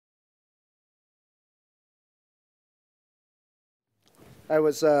I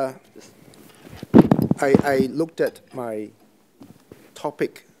was, I looked at my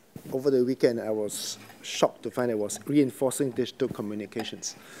topic over the weekend. I was shocked to find it was reinforcing digital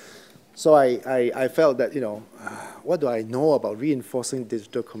communications. So I felt that, what do I know about reinforcing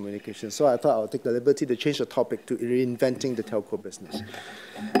digital communications? So I thought I'll take the liberty to change the topic to reinventing the telco business.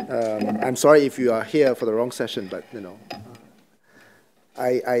 I'm sorry if you are here for the wrong session, but,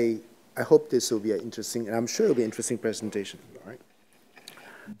 I hope this will be an interesting, and I'm sure it will be an interesting presentation. All right.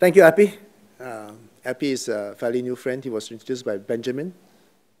 Thank you, Appy. Appy is a fairly new friend. He was introduced by Benjamin,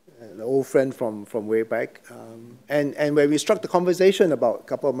 an old friend from way back. And when we struck the conversation about a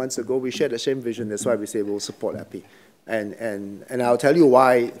couple of months ago, we shared the same vision. That's why we say we'll support Appy. And I'll tell you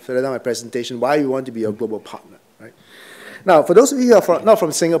why, further down my presentation, why we want to be a global partner. Right? Now, for those of you who are not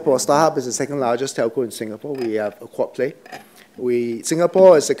from Singapore, StarHub is the second largest telco in Singapore. We have a quad play.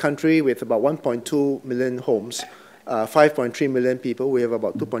 Singapore is a country with about 1.2 million homes, 5.3 million people. We have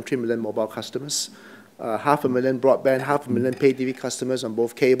about 2.3 million mobile customers, 500,000 broadband, 500,000 pay TV customers on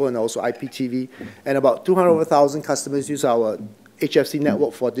both cable and also IPTV, and about 200,000 customers use our HFC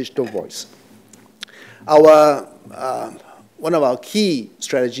network for digital voice. One of our key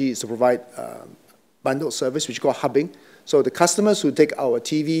strategies is to provide bundled service, which we call hubbing. So the customers who take our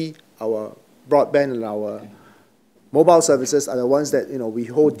TV, our broadband, and our mobile services are the ones that we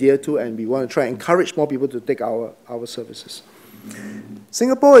hold dear to, and we want to try and encourage more people to take our services.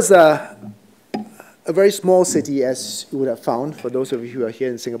 Singapore is a very small city, as you would have found, for those of you who are here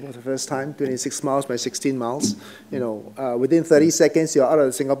in Singapore for the first time, 26 miles by 16 miles. Within 30 seconds, you're out of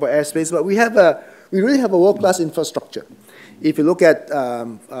the Singapore airspace, but we really have a world-class infrastructure. If you look at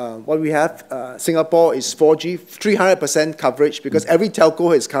what we have, Singapore is 4G, 300% coverage, because every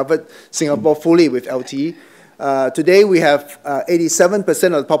telco has covered Singapore fully with LTE. Today, we have 87%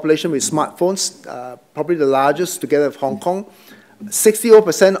 of the population with smartphones, probably the largest together with Hong Kong.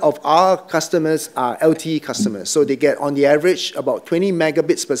 60% of our customers are LTE customers, so they get, on the average, about 20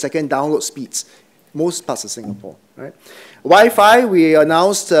 megabits per second download speeds, most parts of Singapore. Right? Wi-Fi, we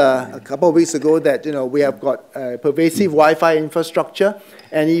announced a couple of weeks ago that we have got a pervasive Wi-Fi infrastructure,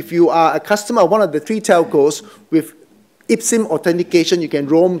 and if you are a customer of one of the three telcos with IPSIM authentication, you can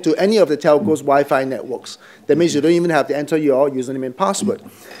roam to any of the telcos' Wi-Fi networks. That means you don't even have to enter your username and password.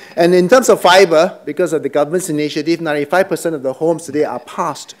 And in terms of fiber, because of the government's initiative, 95% of the homes today are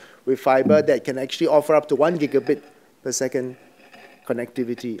passed with fiber that can actually offer up to 1 gigabit per second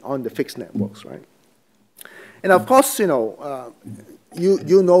connectivity on the fixed networks, right? And of course, you know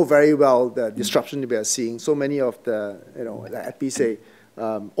very well the disruption that we are seeing. So many of the, like Epi say,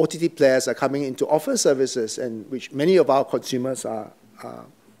 OTT players are coming in to offer services, and which many of our consumers are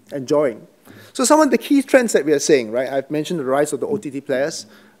enjoying. So some of the key trends that we are seeing, right? I've mentioned the rise of the OTT players.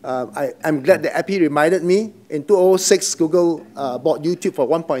 I'm glad that Epi reminded me. In 2006, Google bought YouTube for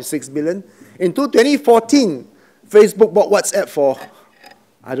 $1.6 billion. In 2014, Facebook bought WhatsApp for,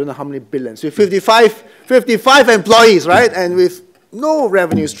 I don't know how many billions, with 55 employees, right? And with no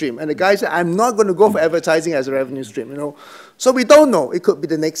revenue stream. And the guy said, I'm not going to go for advertising as a revenue stream, So we don't know. It could be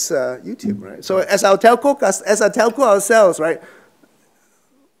the next YouTube, right? So as a telco ourselves, right,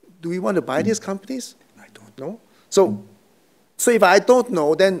 do we want to buy these companies? I don't know. So if I don't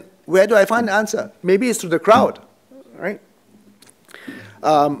know, then where do I find the answer? Maybe it's through the crowd, right?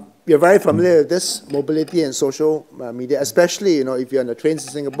 You're very familiar with this, mobility and social media, especially, if you're on the trains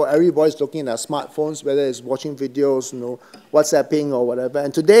in Singapore, everybody's looking at their smartphones, whether it's watching videos, WhatsApping or whatever.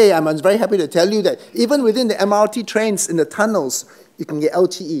 And today, I'm very happy to tell you that even within the MRT trains in the tunnels, you can get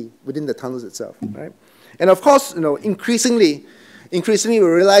LTE within the tunnels itself, right? And of course, increasingly,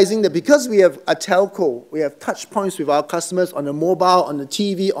 we're realizing that because we have a telco, we have touch points with our customers on the mobile, on the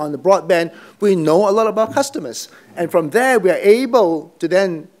TV, on the broadband, we know a lot about customers. And from there, we are able to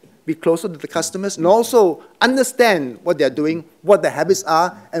then be closer to the customers and also understand what they're doing, what their habits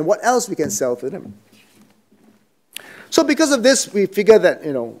are, and what else we can sell to them. So because of this, we figure that,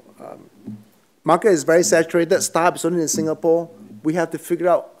 market is very saturated, StarHub is only in Singapore. We have to figure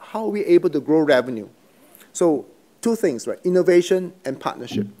out how we're able to grow revenue. So two things, right? Innovation and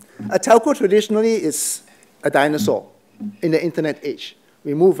partnership. A telco traditionally is a dinosaur in the internet age.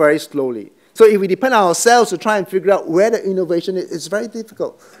 We move very slowly. So if we depend on ourselves to try and figure out where the innovation is, it's very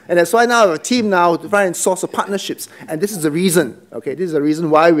difficult. And that's why now we have a team now to try and source the partnerships. And this is the reason, okay? This is the reason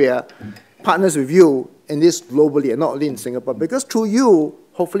why we are partners with you in this globally and not only in Singapore. Because through you,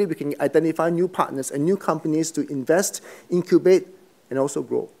 hopefully we can identify new partners and new companies to invest, incubate, and also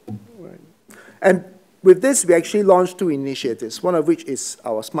grow. Right. And with this, we actually launched two initiatives, one of which is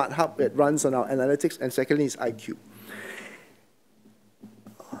our Smart Hub that runs on our analytics, and secondly is IQ.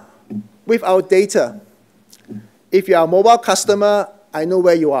 With our data, if you are a mobile customer I know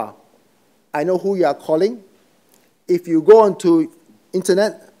where you are. I know who you are calling. If you go onto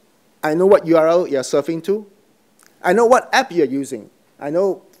internet, I know what URL you're surfing to. I know what app you're using. I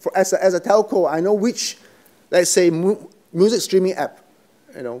know, as a telco, I know which, let's say, music streaming app,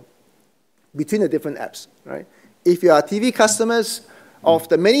 between the different apps, right? If you are TV customers, of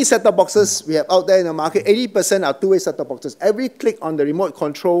the many set-top boxes we have out there in the market, 80% are two-way set-top boxes. Every click on the remote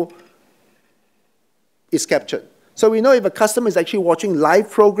control is captured. So we know if a customer is actually watching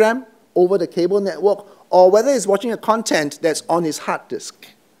live program over the cable network, or whether he's watching a content that's on his hard disk.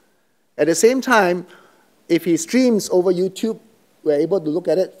 At the same time, if he streams over YouTube, we're able to look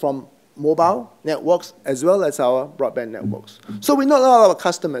at it from mobile networks as well as our broadband networks. So we know a lot of our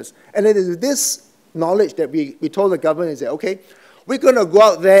customers. And it is this knowledge that we told the government is that, okay, we're going to go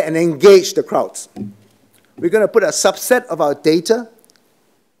out there and engage the crowds. We're going to put a subset of our data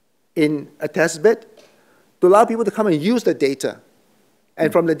in a test bed to allow people to come and use the data.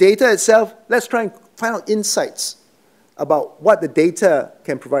 And from the data itself, let's try and find out insights about what the data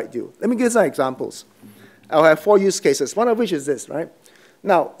can provide you. Let me give you some examples. I'll have 4 use cases, one of which is this, right?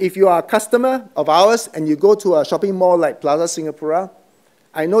 Now, if you are a customer of ours and you go to a shopping mall like Plaza Singapura,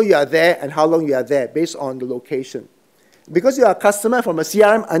 I know you are there and how long you are there based on the location. Because you are a customer from a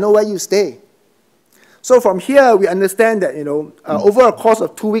CRM, I know where you stay. So from here, we understand that, over a course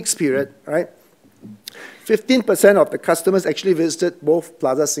of 2 weeks period, right, 15% of the customers actually visited both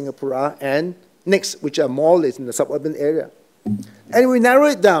Plaza Singapura and Next, which a mall is in the suburban area. And we narrow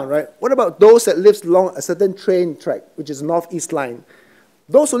it down, right? What about those that live along a certain train track, which is Northeast Line?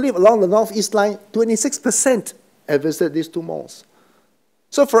 Those who live along the Northeast Line, 26% have visited these 2 malls.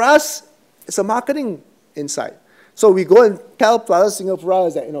 So for us, it's a marketing insight. So we go and tell Plaza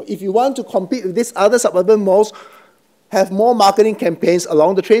Singapura that, if you want to compete with these other suburban malls, have more marketing campaigns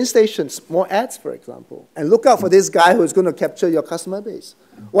along the train stations, more ads, for example. And look out for this guy who is going to capture your customer base.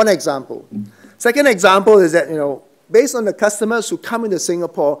 One example. Second example is that, based on the customers who come into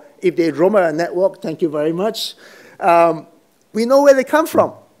Singapore, if they roam our network, thank you very much, we know where they come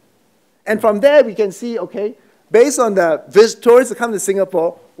from. And from there, we can see, okay, based on the tourists that come to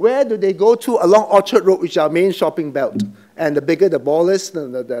Singapore, where do they go to along Orchard Road, which is our main shopping belt? And the bigger the ball is,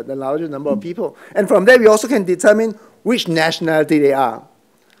 the larger number of people. And from there, we also can determine which nationality they are.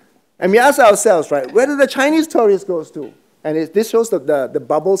 And we ask ourselves, right, where do the Chinese tourists go to? And this shows the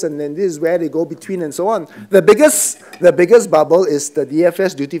bubbles, and then this is where they go between and so on. The biggest bubble is the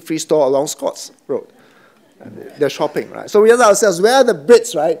DFS duty-free store along Scotts Road. They're shopping, right? So we ask ourselves, where are the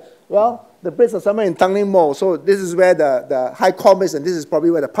Brits, right? Well, the Brits are somewhere in Tanglin Mall, so this is where the high com is, and this is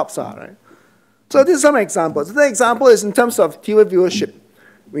probably where the pubs are, right? So this is some examples. The example is in terms of TV viewership.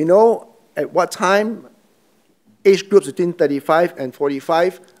 We know at what time age groups between 35 and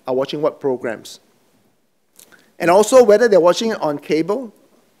 45 are watching what programs. And also whether they're watching it on cable,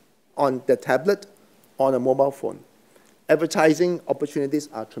 on the tablet, or on a mobile phone. Advertising opportunities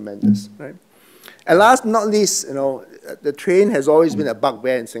are tremendous, right? And last but not least, the train has always been a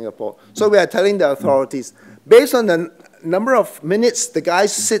bugbear in Singapore. So we are telling the authorities, based on the number of minutes the guy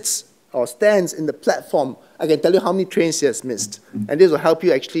sits or stands in the platform, I can tell you how many trains he has missed. And this will help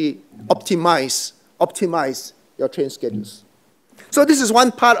you actually optimize your train schedules. So this is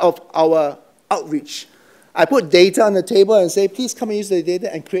one part of our outreach. I put data on the table and say, please come and use the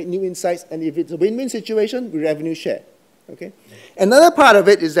data and create new insights. And if it's a win-win situation, we revenue share. Okay? Another part of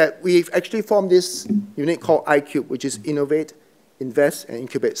it is that we've actually formed this unit called iCube, which is Innovate, Invest, and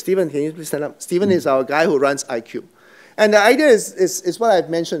Incubate. Stephen, can you please stand up? Stephen is our guy who runs iCube. And the idea is what I've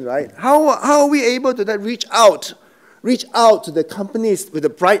mentioned, right? How are we able to reach out to the companies with the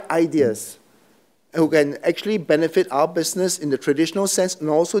bright ideas who can actually benefit our business in the traditional sense and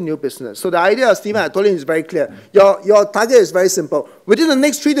also new business? So the idea of Stephen, I told him, is very clear. Your target is very simple. Within the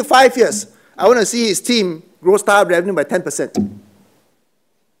next 3 to 5 years, I want to see his team grow StarHub revenue by 10%.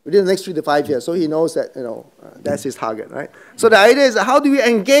 Within the next 3 to 5 years, so he knows that, that's his target, right? So the idea is, how do we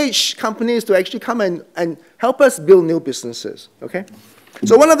engage companies to actually come and help us build new businesses, okay?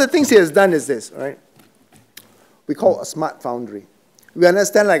 So one of the things he has done is this, right? We call a smart foundry. We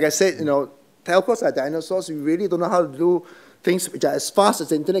understand, like I said, telcos are dinosaurs. We really don't know how to do things which are as fast as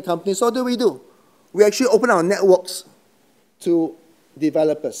the internet companies. So what do? We actually open our networks to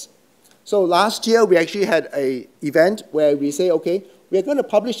developers. So last year, we actually had an event where we say, okay, we're going to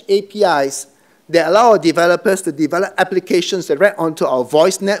publish APIs that allow our developers to develop applications that run onto our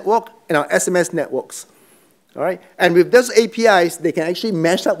voice network and our SMS networks. All right? And with those APIs, they can actually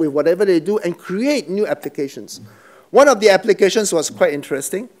mesh up with whatever they do and create new applications. One of the applications was quite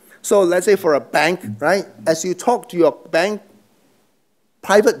interesting. So let's say for a bank, right? As you talk to your bank,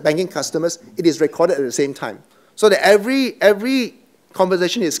 private banking customers, it is recorded at the same time. So that every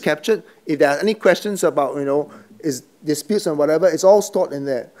conversation is captured. If there are any questions about, is disputes and whatever, it's all stored in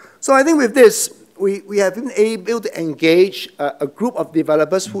there. So I think with this, we have been able to engage a group of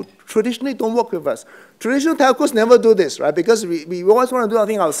developers who traditionally don't work with us. Traditional telcos never do this, right? Because we always want to do our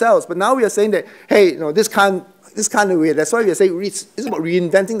thing ourselves. But now we are saying that, hey, this can't be. That's why we are saying it's about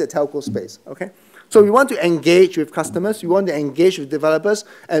reinventing the telco space, okay? So we want to engage with customers, we want to engage with developers,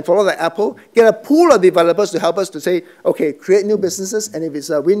 and follow like Apple, get a pool of developers to help us to say, okay, create new businesses, and if it's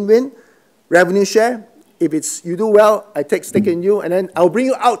a win-win, revenue share. If it's you do well, I take stake in you, and then I'll bring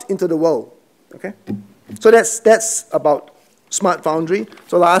you out into the world, okay? So that's about Smart Foundry.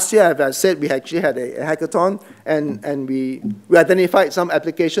 So last year, as I said, we actually had a hackathon, and we identified some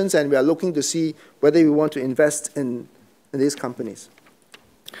applications, and we are looking to see whether we want to invest in these companies.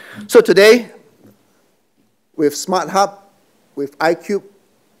 So today, with SmartHub, with iCube,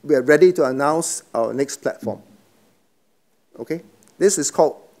 we are ready to announce our next platform. Okay? This is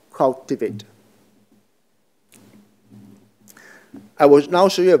called Crowdtivate. I will now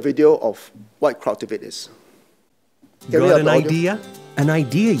show you a video of what Crowdtivate is. Got an idea? An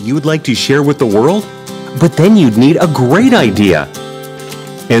idea you'd like to share with the world? But then you'd need a great idea.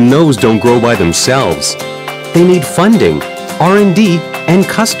 And those don't grow by themselves. They need funding, R&D, and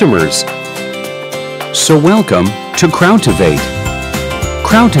customers. So welcome to Crowdtivate.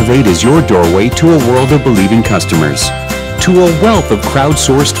 Crowdtivate is your doorway to a world of believing customers, to a wealth of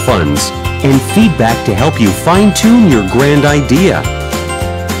crowdsourced funds, and feedback to help you fine-tune your grand idea.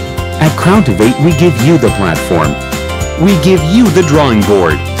 At Crowdtivate, we give you the platform. We give you the drawing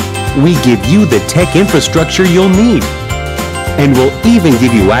board. We give you the tech infrastructure you'll need. And we'll even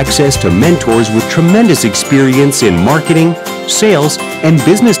give you access to mentors with tremendous experience in marketing, sales, and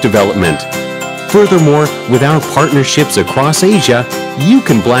business development. Furthermore, with our partnerships across Asia, you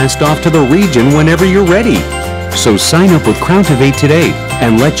can blast off to the region whenever you're ready. So sign up with Crowdtivate today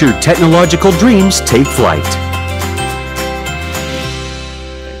and let your technological dreams take flight.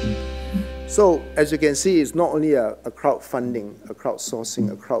 So as you can see, it's not only a crowdfunding, a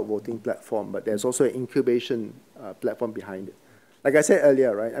crowdsourcing, a crowd voting platform, but there's also an incubation platform behind it. Like I said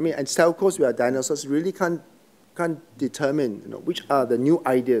earlier, right? I mean, as telcos, we are dinosaurs, really can't determine which are the new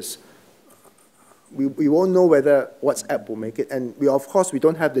ideas. We won't know whether WhatsApp will make it. And of course, we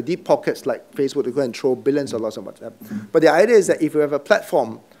don't have the deep pockets like Facebook to go and throw billions of dollars on WhatsApp. But the idea is that if you have a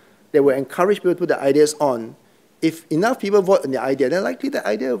platform that will encourage people to put the ideas on, if enough people vote on the idea, then likely the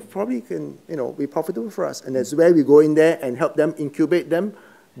idea probably can be profitable for us. And that's where we go in there and help them, incubate them,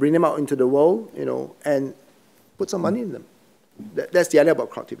 bring them out into the world, and put some money in them. That's the idea about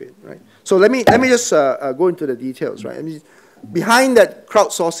Crowdtivate, right? So let me just go into the details, right? I mean, behind that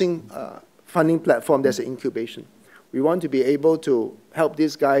crowdsourcing funding platform, there's an incubation. We want to be able to help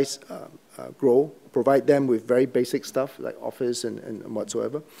these guys grow, provide them with very basic stuff like Office and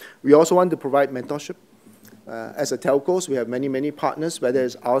whatsoever. We also want to provide mentorship. As a telcos, we have many partners, whether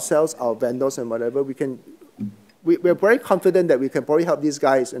it's ourselves, our vendors, and whatever. We're very confident that we can probably help these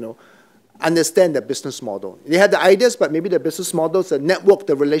guys, understand their business model. They have the ideas, but maybe the business models, the network,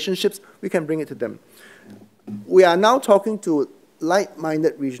 the relationships, we can bring it to them. We are now talking to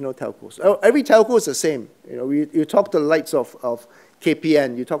like-minded regional telcos. Every telco is the same. You talk to the likes of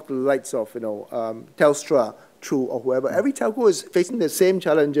KPN, you talk to the likes of Telstra, True, or whoever. Every telco is facing the same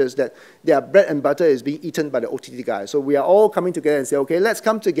challenges, that their bread and butter is being eaten by the OTT guys. So we are all coming together and say, okay, let's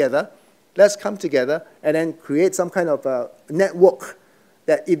come together, and then create some kind of network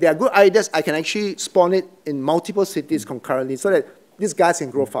that if there are good ideas, I can actually spawn it in multiple cities concurrently so that these guys can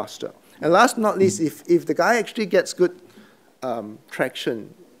grow faster. And last but not least, if the guy actually gets good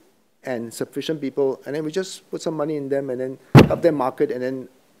traction and sufficient people, and then we just put some money in them and then help them market and then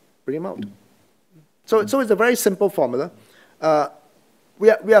bring them out. So it's a very simple formula. We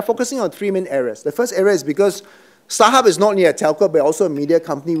are focusing on three main areas. The first area is because StarHub is not only a telco, but also a media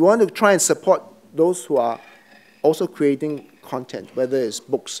company. We want to try and support those who are also creating content, whether it's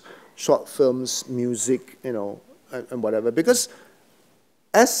books, short films, music, and whatever. Because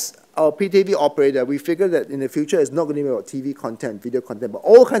as our PTV operator, we figure that in the future it's not going to be about TV content, video content, but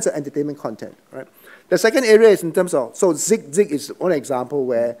all kinds of entertainment content, right? The second area is in terms of, so Zig is one example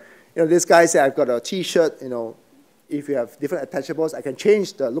where, this guy said, I've got a T-shirt, if you have different attachables, I can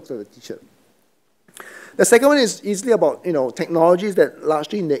change the look of the T-shirt. The second one is easily about, technologies that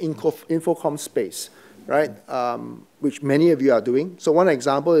largely in the infocom space, right? Which many of you are doing. So one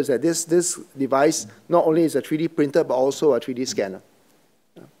example is that this device not only is a 3D printer, but also a 3D scanner.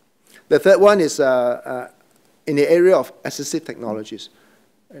 The third one is in the area of assistive technologies.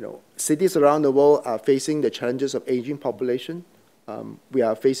 Cities around the world are facing the challenges of aging population. We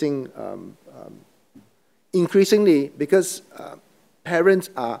are facing increasingly, because parents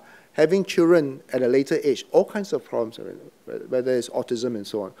are having children at a later age, all kinds of problems, whether it's autism and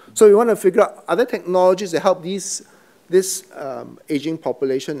so on. So we want to figure out other technologies that help this aging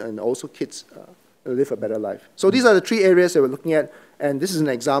population and also kids live a better life. So these are the 3 areas that we're looking at, and this is an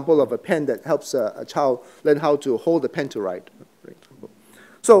example of a pen that helps a child learn how to hold the pen to write, for example.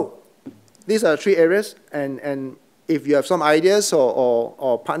 So these are 3 areas, and if you have some ideas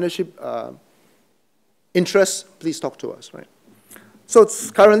or partnership interests, please talk to us, right? So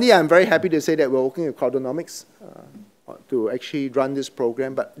currently, I'm very happy to say that we're working with Crowdsourcing to actually run this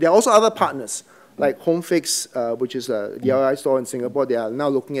program, but there are also other partners, like HomeFix, which is a DIY store in Singapore. They are now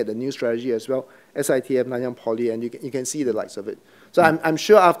looking at the new strategy as well, SITM, Nanyang Poly, and you can see the likes of it. So I'm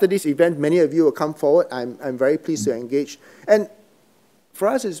sure after this event, many of you will come forward. I'm very pleased to engage. And for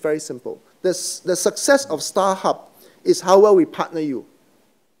us, it's very simple. The success of StarHub is how well we partner you.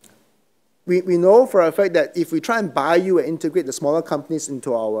 We know for a fact that if we try and buy you and integrate the smaller companies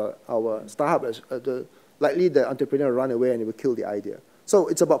into our StarHub, likely the entrepreneur will run away and it will kill the idea. So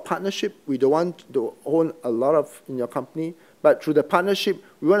it's about partnership. We don't want to own a lot of in your company, but through the partnership,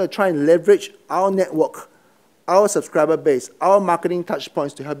 we want to try and leverage our network, our subscriber base, our marketing touch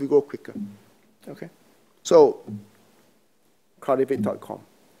points to help you go quicker. Okay? So, crowdivate.com.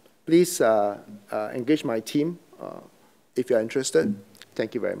 Please engage my team if you're interested.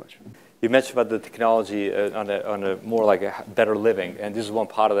 Thank you very much. You mentioned about the technology on a more like a better living, and this is one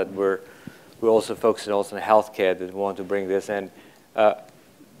part of that we're also focusing also on healthcare, that we want to bring this in.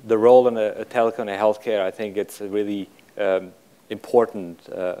 The role in a telco and a healthcare, I think it's really important.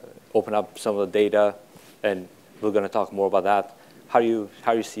 Open up some of the data, and we're going to talk more about that. How do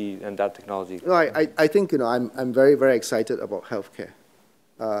you see in that technology? No, I think I'm very, very excited about healthcare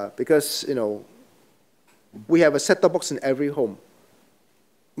because we have a set-top box in every home.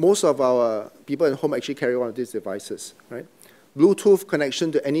 Most of our people at home actually carry one of these devices, right? Bluetooth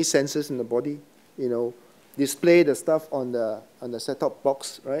connection to any sensors in the body, display the stuff on the set-top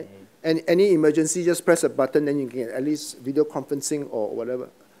box, right? Mm-hmm. And any emergency, just press a button, then you can get at least video conferencing or whatever.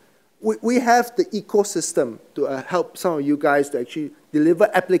 We have the ecosystem to help some of you guys to actually deliver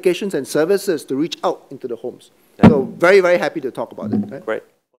applications and services to reach out into the homes. Yeah. So very, very happy to talk about it. Right? Great.